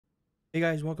Hey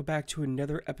guys, welcome back to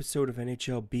another episode of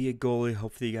NHL Be a Goalie.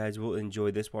 Hopefully you guys will enjoy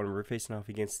this one. We're facing off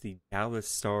against the Dallas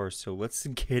Stars, so let's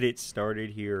get it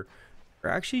started here. We're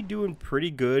actually doing pretty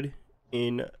good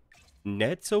in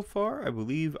net so far. I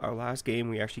believe our last game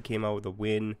we actually came out with a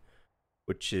win,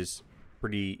 which is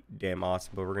pretty damn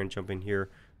awesome. But we're going to jump in here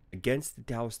against the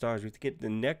Dallas Stars. We have to get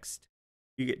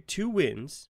you get 2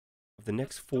 wins of the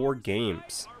next 4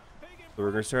 games. So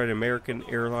we're going to start at American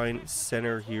Airline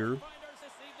Center here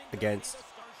against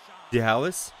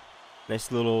Dallas. Nice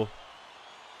little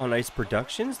on ice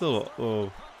productions.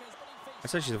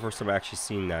 That's actually the first time I've actually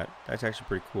seen that. That's actually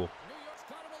pretty cool.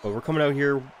 But we're coming out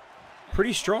here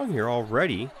pretty strong here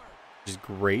already, which is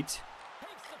great.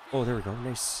 Oh, there we go.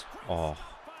 Nice. Oh,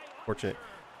 fortunate.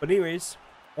 But anyways,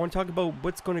 I want to talk about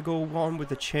what's going to go on with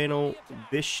the channel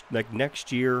this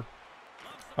next year.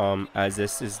 As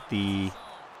this is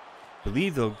I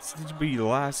believe this will be the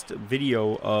last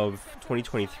video of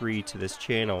 2023 to this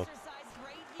channel.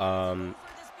 So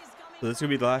this is gonna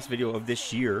be the last video of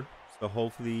this year. So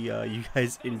hopefully you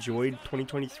guys enjoyed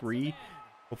 2023.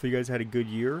 Hopefully you guys had a good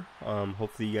year.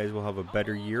 Hopefully you guys will have a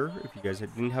better year if you guys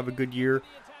didn't have a good year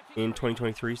in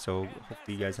 2023. So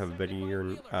hopefully you guys have a better year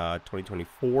in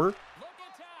 2024.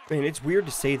 Man, it's weird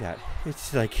to say that.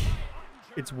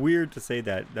 It's weird to say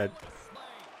that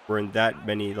we're in that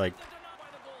many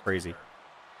crazy.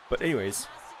 But anyways,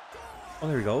 oh,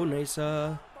 there we go. Nice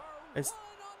nice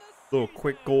little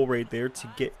quick goal right there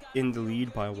to get in the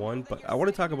lead by 1. But I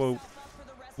want to talk about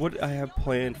what I have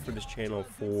planned for this channel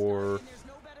for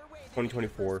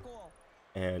 2024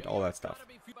 and all that stuff.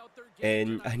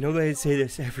 And I know that I say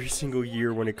this every single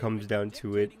year when it comes down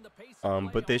to it,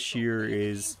 but this year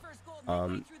is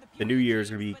the new year is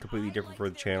gonna be completely different for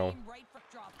the channel.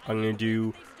 I'm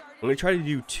gonna try to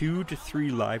do 2 to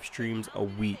 3 live streams a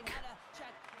week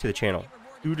to the channel.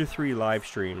 2 to 3 live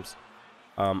streams.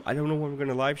 I don't know what I'm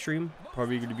gonna live stream.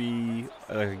 Probably gonna be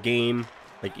a game,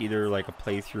 either a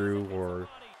playthrough or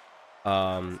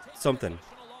something.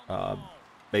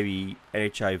 Maybe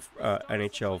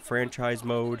NHL franchise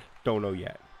mode. Don't know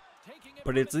yet.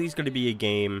 But it's at least gonna be a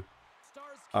game.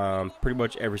 Pretty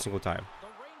much every single time,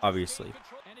 obviously.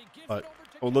 But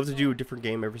I would love to do a different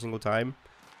game every single time.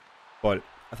 But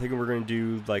I think we're gonna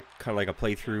do kind of a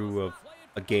playthrough of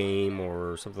a game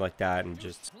or something like that, and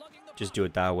just do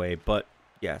it that way. But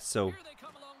yeah, so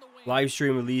live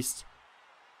stream at least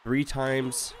 3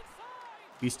 times,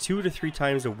 at least 2 to 3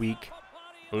 times a week.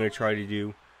 I'm gonna try to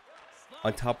do.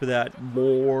 On top of that,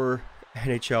 more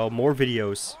NHL, more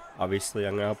videos. Obviously,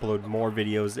 I'm gonna upload more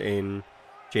videos in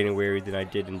January than I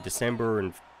did in December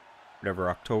and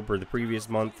October the previous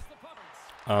month.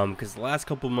 Because the last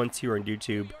couple months here on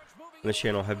YouTube on the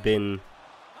channel have been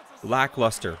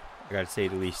lackluster. I gotta say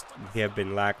the least. They have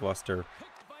been lackluster.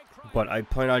 But I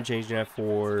plan on changing that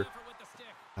for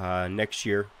next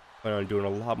year. Plan on doing a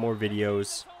lot more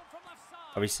videos.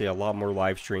 Obviously, a lot more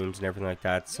live streams and everything like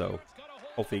that. So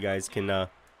hopefully you guys can.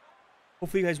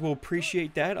 Hopefully you guys will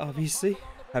appreciate that. Obviously,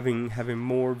 having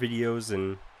more videos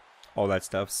and all that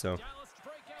stuff. So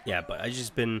yeah, but I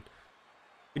just been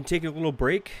taking a little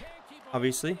break.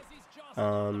 Obviously.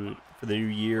 For the new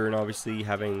year, and obviously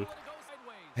I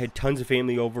had tons of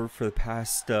family over for the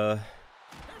past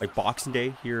Boxing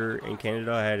Day here in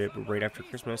Canada. I had it right after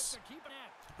Christmas.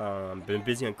 Been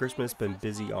busy on Christmas, been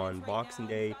busy on Boxing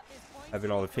Day, having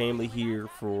all the family here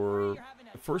for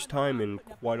the first time in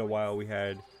quite a while. We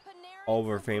had all of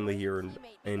our family here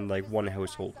in one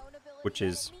household, which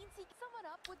is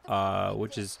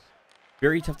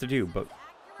very tough to do, but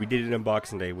we did it on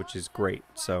Boxing Day, which is great.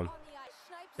 So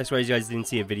that's why you guys didn't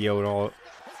see a video and all.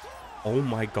 Oh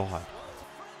my god.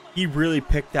 He really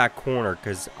picked that corner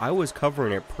because I was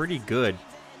covering it pretty good.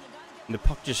 And the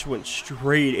puck just went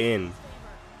straight in.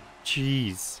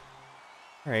 Jeez.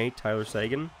 Alright, Tyler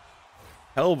Seguin.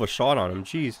 Hell of a shot on him.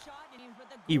 Jeez.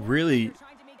 He really.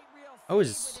 I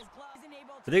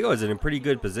think I was in a pretty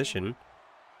good position.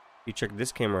 You check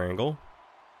this camera angle.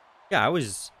 Yeah,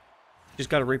 just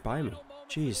got it right by me.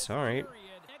 Jeez, alright.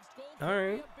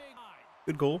 Alright.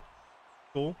 Good goal.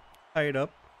 Cool. Tie it up.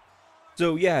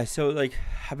 So yeah, so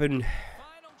I've been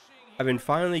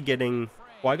finally getting.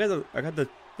 Well, I got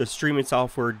the streaming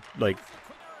software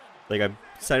I've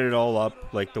set it all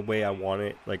up the way I want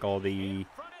it, all the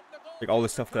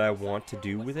stuff that I want to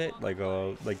do with it,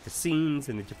 the scenes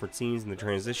and the different scenes and the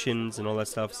transitions and all that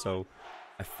stuff. So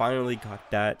I finally got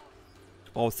that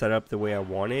all set up the way I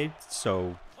wanted.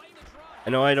 So I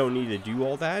know I don't need to do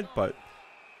all that, but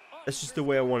that's just the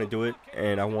way I want to do it,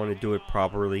 and I want to do it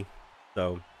properly.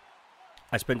 So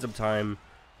I spent some time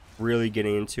really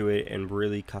getting into it and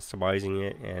really customizing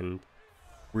it and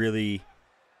really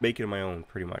make it my own,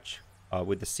 pretty much.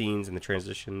 with the scenes and the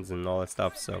transitions and all that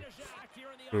stuff. So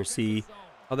we're gonna see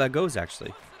how that goes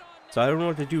actually. So I don't know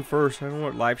what to do first. I don't know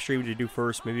what live stream to do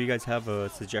first. Maybe you guys have a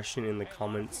suggestion in the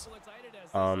comments.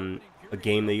 A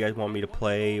game that you guys want me to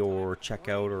play or check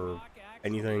out or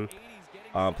anything.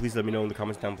 Please let me know in the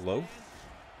comments down below.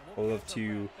 I'd love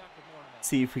to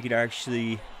see if we could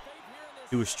actually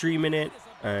do a stream in it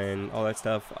and all that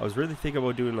stuff. I was really thinking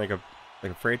about doing like a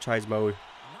franchise mode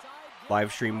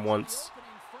live stream once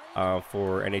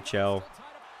for NHL,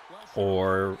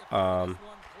 or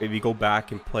maybe go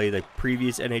back and play the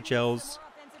previous NHLs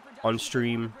on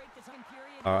stream.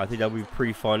 I think that would be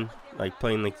pretty fun, like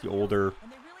playing like the older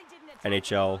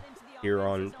NHL here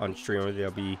on stream. I think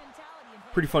that'll be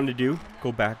pretty fun to do.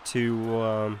 Go back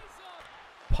to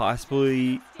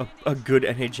possibly a good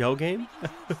NHL game.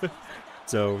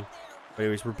 So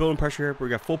anyways, we're building pressure here. We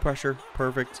got full pressure.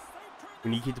 Perfect.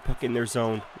 We need to keep the puck in their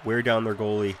zone. Wear down their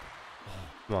goalie.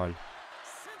 Come on.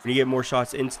 We need to get more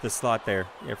shots into the slot there.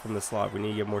 Yeah, from the slot. We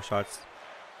need to get more shots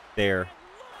there.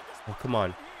 Oh, come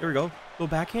on. There we go. Go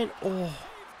backhand. Oh,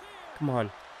 come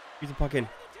on. Keep the puck in.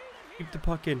 Keep the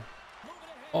puck in.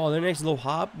 Oh, the nice little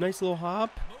hop. Nice little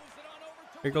hop.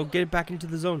 There you go. Get it back into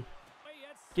the zone.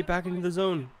 Get back into the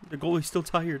zone. The goalie's still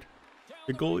tired.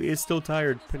 The goalie is still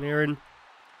tired. Panarin.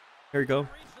 There you go.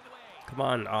 Come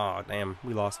on. Oh, damn.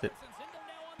 We lost it.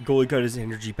 The goalie got his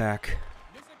energy back.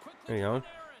 There you go.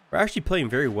 We're actually playing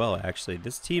very well, actually.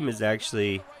 This team is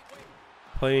actually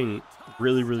playing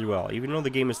really, really well. Even though the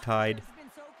game is tied,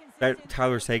 that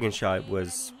Tyler Seguin shot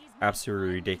was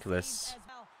absolutely ridiculous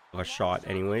of a shot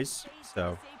anyways.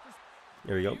 So,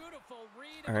 there we go.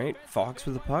 Alright, Fox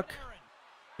with the puck.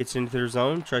 Gets into their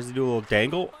zone, tries to do a little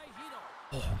dangle.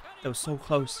 Oh, that was so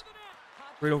close.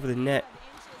 Right over the net.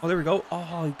 Oh, there we go.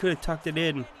 Oh, he could have tucked it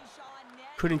in.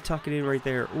 Couldn't tuck it in right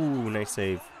there. Ooh, nice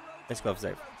save. Nice glove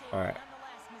save. Alright.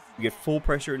 We get full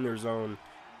pressure in their zone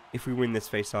if we win this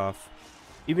face-off.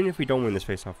 Even if we don't win this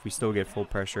face-off, we still get full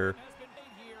pressure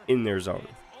in their zone.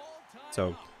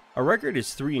 So, our record is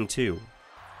 3-2.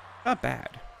 Not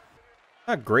bad.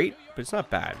 Not great, but it's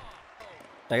not bad.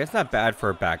 Like, it's not bad for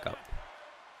a backup.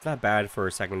 It's not bad for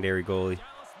a secondary goalie,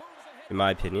 in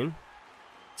my opinion.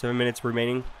 7 minutes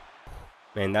remaining.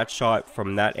 Man, that shot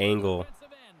from that angle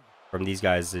from these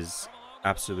guys is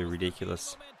absolutely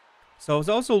ridiculous. So I was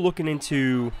also looking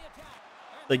into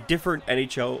like different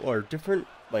NHL or different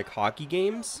like hockey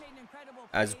games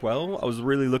as well. I was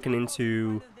really looking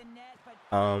into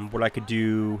what I could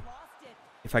do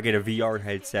if I get a VR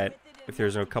headset, if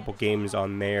there's a couple games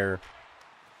on there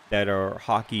that are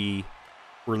hockey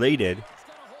related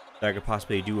that I could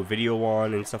possibly do a video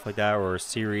on and stuff like that, or a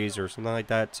series or something like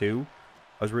that too.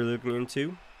 I was really looking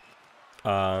into.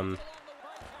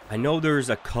 I know there's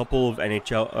a couple of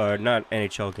NHL, not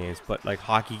NHL games, but like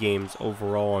hockey games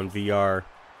overall on VR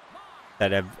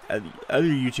that have other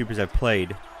YouTubers have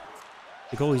played.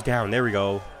 The goalie's down. There we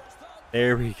go.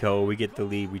 There we go. We get the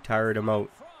lead. We tired him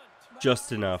out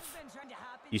just enough.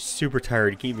 He's super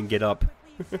tired. He can't even get up.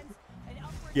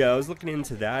 Yeah, I was looking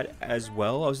into that as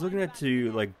well. I was looking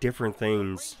into like different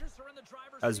things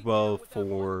as well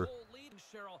for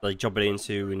like jumping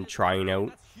into and trying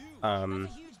out.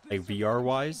 Like VR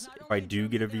wise, if I do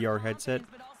get a VR headset,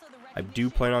 I do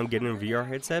plan on getting a VR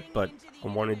headset, but I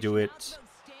want to do it.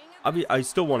 I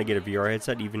still want to get a VR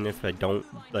headset, even if I don't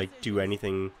like do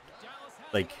anything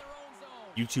like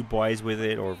YouTube wise with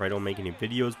it, or if I don't make any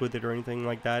videos with it or anything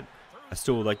like that. I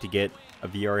still would like to get a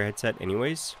VR headset,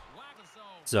 anyways.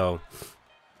 So,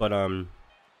 but I'm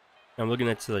looking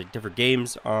at like different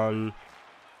games on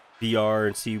VR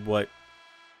and see what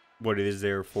it is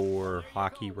there for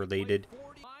hockey related.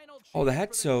 All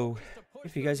that. So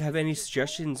if you guys have any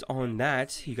suggestions on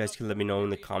that, you guys can let me know in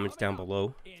the comments down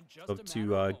below. Love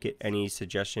to get any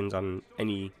suggestions on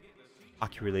any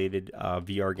hockey related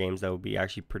VR games. That would be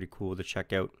actually pretty cool to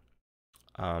check out.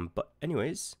 But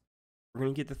anyways, we're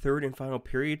gonna get the third and final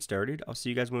period started. I'll see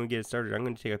you guys when we get it started. I'm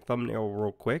gonna take a thumbnail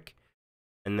real quick,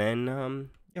 and then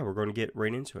yeah, we're gonna get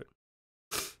right into it.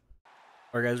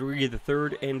 Alright guys, we're gonna get the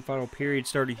third and final period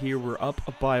started here. We're up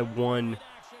by 1.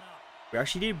 We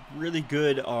actually did really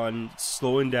good on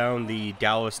slowing down the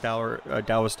Dallas Stars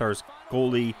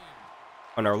goalie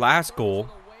on our last goal,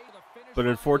 but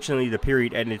unfortunately the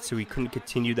period ended, so we couldn't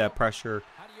continue that pressure.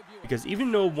 Because even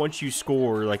though once you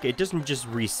score, like, it doesn't just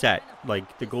reset,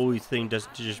 like the goalie thing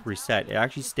doesn't just reset, it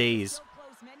actually stays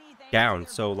down.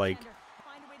 So like,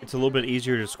 it's a little bit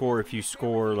easier to score if you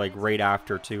score like right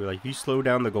after too. Like if you slow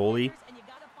down the goalie,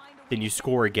 then you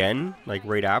score again like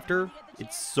right after,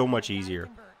 it's so much easier.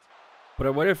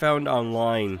 But what I found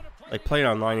online, like playing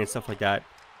online and stuff like that,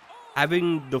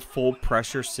 having the full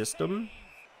pressure system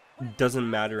doesn't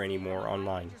matter anymore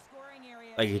online.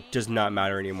 Like, it does not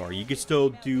matter anymore. You can still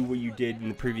do what you did in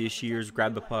the previous years,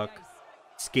 grab the puck,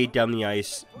 skate down the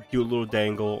ice, do a little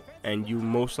dangle, and you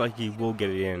most likely will get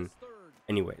it in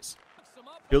anyways.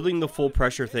 Building the full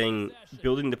pressure thing,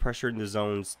 building the pressure in the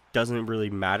zones doesn't really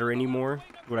matter anymore,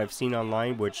 what I've seen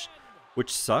online, which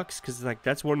sucks, because like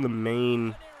that's one of the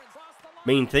main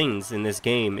things in this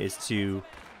game is to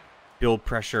build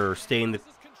pressure, stay in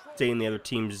the other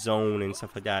team's zone and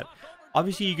stuff like that.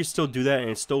 Obviously you can still do that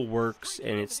and it still works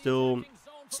and it still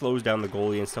slows down the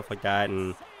goalie and stuff like that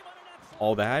and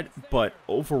all that, but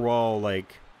overall,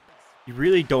 like, you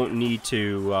really don't need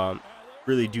to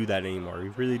really do that anymore.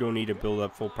 You really don't need to build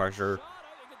up full pressure or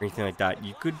anything like that.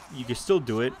 You can still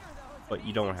do it, but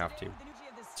you don't have to.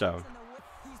 So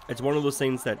it's one of those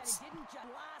things that's,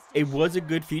 it was a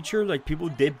good feature. Like, people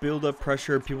did build up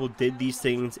pressure, people did these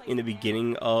things in the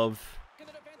beginning of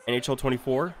NHL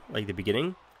 24, like the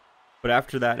beginning, but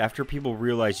after that, after people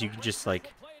realized you could just,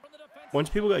 like, once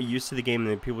people got used to the game and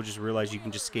then people just realized you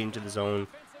can just skate into the zone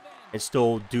and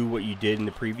still do what you did in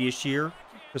the previous year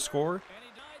to score,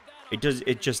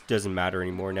 it just doesn't matter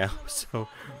anymore now. So,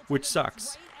 which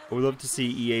sucks. I would love to see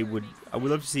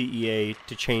EA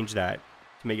to change that,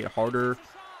 to make it harder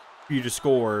for you to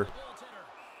score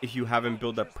if you haven't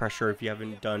built up pressure, if you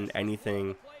haven't done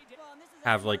anything,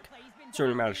 have like a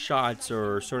certain amount of shots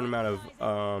or a certain amount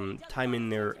of time in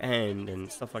their end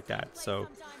and stuff like that. So,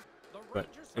 but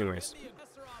anyways,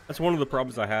 that's one of the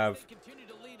problems I have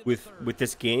with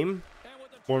this game.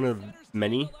 One of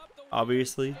many,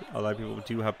 obviously. A lot of people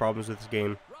do have problems with this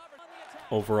game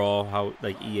overall, how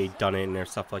like EA done it and their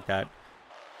stuff like that.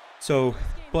 So,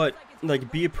 but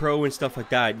like be a pro and stuff like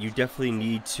that, you definitely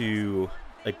need to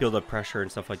like build up pressure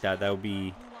and stuff like that. That would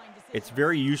be, it's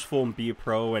very useful in be a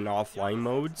pro and offline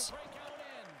modes,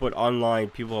 but online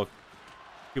people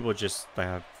just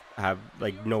have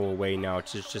like no way now.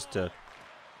 It's just to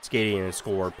skate in and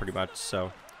score pretty much.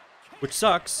 So, which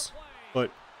sucks,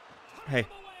 but hey,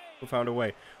 we found a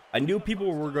way. I knew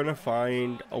people were gonna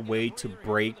find a way to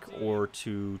break or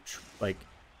to like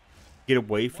get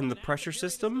away from the pressure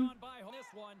system,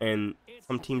 and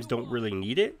some teams don't really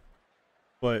need it,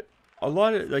 but a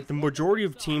lot of, like, the majority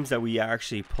of teams that we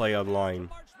actually play online,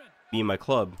 me and my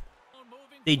club,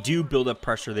 they do build up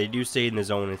pressure, they do stay in the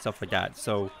zone and stuff like that.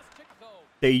 So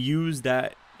they use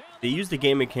that, they use the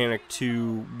game mechanic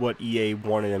to what EA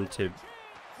wanted them to,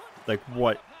 like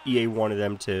what EA wanted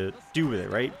them to do with it,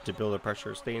 right? To build up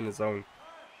pressure, stay in the zone,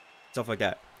 stuff like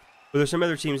that. But there's some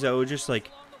other teams that would just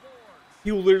like,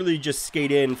 you literally just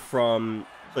skate in from,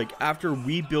 like, after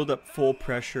we build up full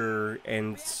pressure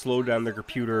and slow down their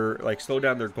computer, like slow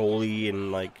down their goalie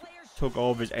and like took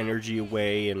all of his energy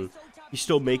away, and he's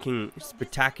still making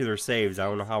spectacular saves. I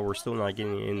don't know how we're still not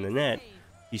getting it in the net.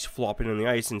 He's flopping on the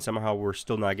ice and somehow we're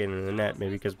still not getting in the net,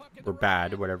 maybe because we're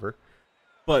bad or whatever.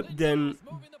 But then,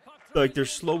 like, they're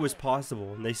slow as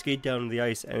possible and they skate down the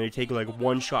ice and they take like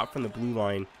one shot from the blue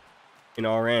line in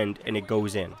our end and it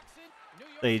goes in.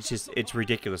 Like, it's just, it's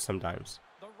ridiculous sometimes.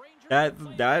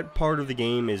 That part of the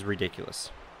game is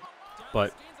ridiculous.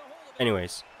 But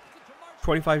anyways,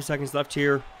 25 seconds left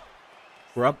here.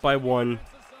 We're up by 1.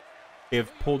 They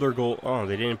have pulled their goal. Oh,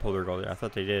 they didn't pull their goal. I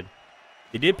thought they did.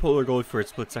 They did pull their goalie for a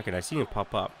split second. I seen him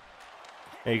pop up.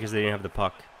 Maybe because they didn't have the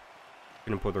puck.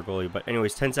 Couldn't pull their goalie. But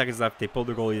anyways, 10 seconds left. They pulled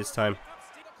their goalie this time.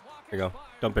 There we go.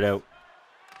 Dump it out.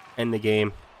 End the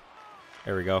game.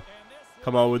 There we go.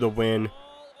 Come on with a win.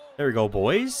 There we go,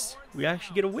 boys. We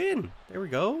actually get a win. There we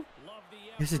go.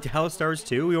 This is Dallas Stars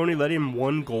too. We only let in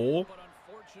 1 goal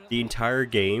the entire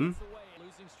game.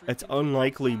 That's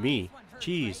unlikely me.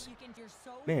 Jeez.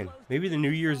 Man, maybe the new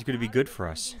year is going to be good for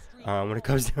us when it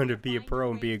comes down to be a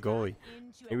pro and be a goalie.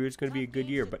 Maybe it's going to be a good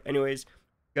year. But anyways, if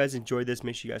you guys enjoyed this,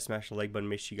 make sure you guys smash the like button.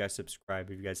 Make sure you guys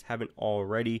subscribe if you guys haven't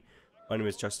already. My name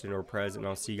is Justin or Prez, and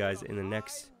I'll see you guys in the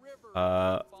next...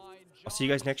 I'll see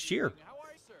you guys next year.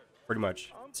 Pretty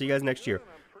much. See you guys next year.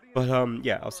 But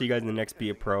yeah, I'll see you guys in the next Be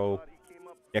a Pro,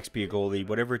 next Be a Goalie,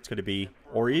 whatever it's going to be,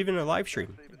 or even a live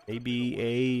stream. Maybe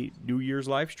a New Year's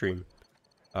live stream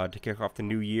to kick off the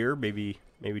new year. Maybe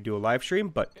do a live stream.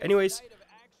 But anyways,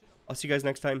 I'll see you guys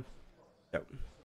next time. So.